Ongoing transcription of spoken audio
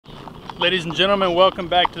Ladies and gentlemen, welcome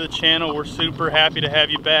back to the channel. We're super happy to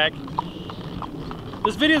have you back.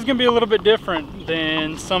 This video is going to be a little bit different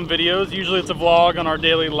than some videos. Usually it's a vlog on our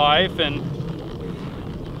daily life, and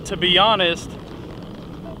to be honest,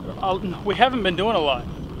 we haven't been doing a lot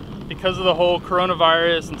because of the whole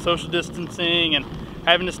coronavirus and social distancing and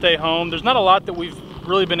having to stay home. There's not a lot that we've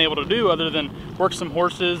really been able to do other than work some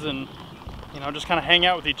horses and just kind of hang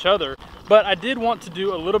out with each other. But I did want to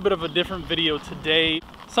do a little bit of a different video today.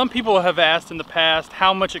 Some people have asked in the past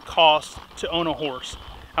how much it costs to own a horse,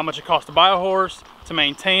 how much it costs to buy a horse, to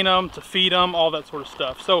maintain them, to feed them, all that sort of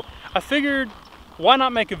stuff. So I figured, why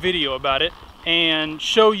not make a video about it and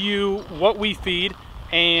show you what we feed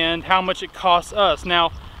and how much it costs us.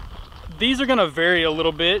 Now, these are gonna vary a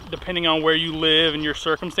little bit depending on where you live and your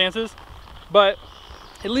circumstances, but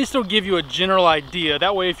at least it'll give you a general idea.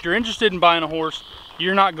 That way, if you're interested in buying a horse,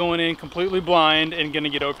 you're not going in completely blind and gonna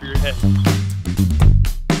get over your head.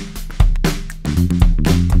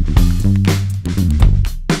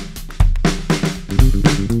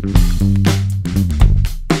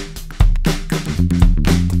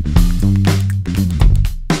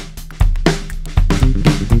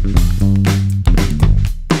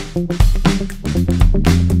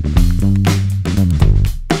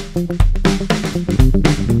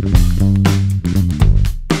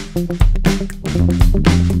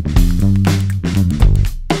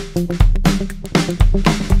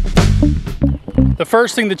 The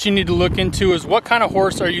first thing that you need to look into is what kind of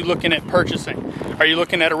horse are you looking at purchasing? Are you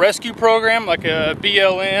looking at a rescue program like a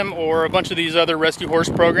BLM or a bunch of these other rescue horse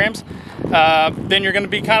programs? Then you're going to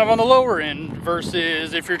be kind of on the lower end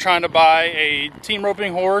versus if you're trying to buy a team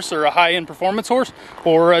roping horse or a high-end performance horse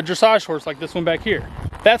or a dressage horse like this one back here.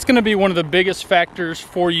 That's going to be one of the biggest factors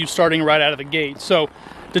for you starting right out of the gate. So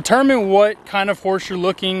determine what kind of horse you're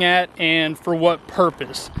looking at and for what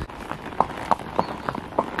purpose.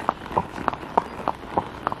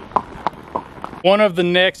 One of the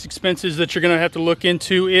next expenses that you're going to have to look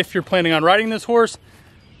into if you're planning on riding this horse,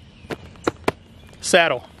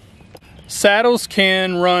 saddle. Saddles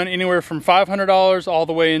can run anywhere from $500 all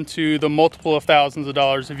the way into the multiple of thousands of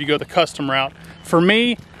dollars if you go the custom route. For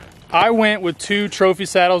me, I went with 2 trophy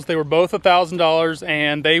saddles. They were both $1,000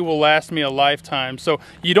 and they will last me a lifetime. So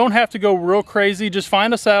you don't have to go real crazy. Just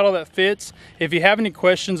find a saddle that fits. If you have any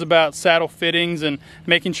questions about saddle fittings and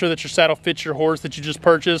making sure that your saddle fits your horse that you just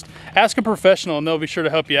purchased, ask a professional and they'll be sure to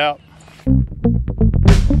help you out.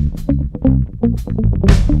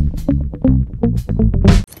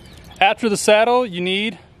 After the saddle, you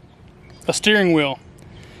need a steering wheel.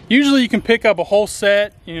 Usually you can pick up a whole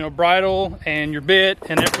set, bridle and your bit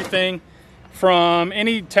and everything from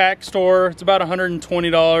any tack store. It's about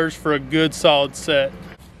 $120 for a good solid set.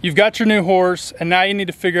 You've got your new horse and now you need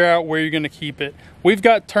to figure out where you're going to keep it. We've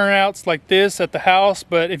got turnouts like this at the house,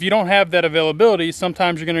 but if you don't have that availability,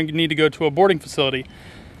 sometimes you're going to need to go to a boarding facility.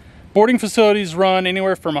 Boarding facilities run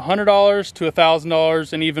anywhere from $100 to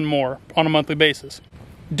 $1,000 and even more on a monthly basis.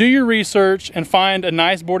 Do your research and find a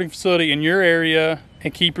nice boarding facility in your area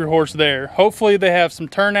and keep your horse there. Hopefully they have some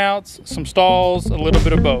turnouts, some stalls, a little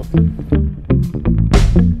bit of both.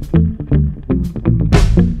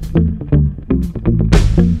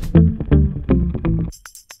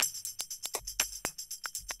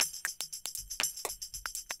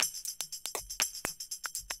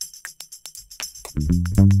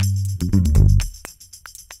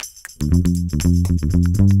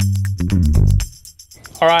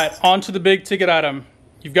 All right, on to the big ticket item.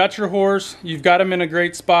 You've got your horse, you've got him in a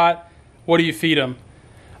great spot. What do you feed him?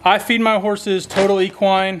 I feed my horses Total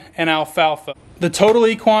Equine and alfalfa. The Total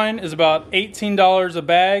Equine is about $18 a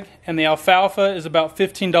bag and the alfalfa is about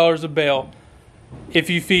 $15 a bale.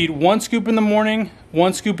 If you feed 1 scoop in the morning,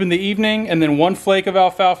 1 scoop in the evening, and then 1 flake of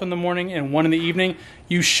alfalfa in the morning and 1 in the evening,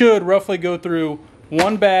 you should roughly go through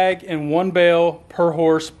 1 bag and 1 bale per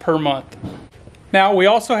horse per month. Now, we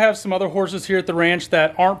also have some other horses here at the ranch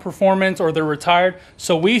that aren't performance or they're retired,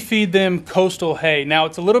 so we feed them coastal hay. Now,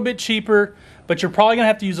 it's a little bit cheaper, but you're probably gonna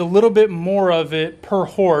have to use a little bit more of it per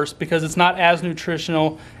horse because it's not as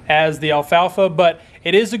nutritional as the alfalfa, but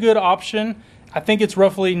it is a good option. I think it's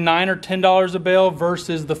roughly $9 or $10 a bale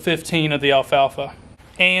versus the $15 of the alfalfa.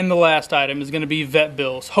 And the last item is gonna be vet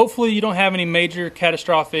bills. Hopefully you don't have any major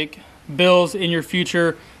catastrophic bills in your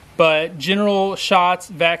future, but general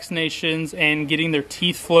shots, vaccinations, and getting their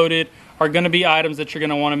teeth floated are going to be items that you're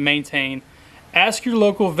going to want to maintain. Ask your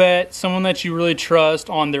local vet, someone that you really trust,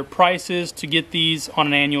 on their prices to get these on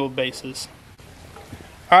an annual basis.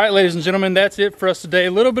 All right, ladies and gentlemen, that's it for us today.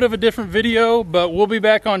 A little bit of a different video, but we'll be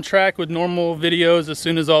back on track with normal videos as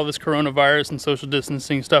soon as all this coronavirus and social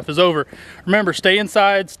distancing stuff is over. Remember, stay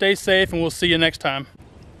inside, stay safe, and we'll see you next time.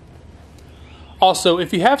 Also,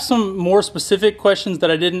 if you have some more specific questions that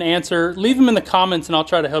I didn't answer, leave them in the comments and I'll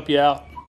try to help you out.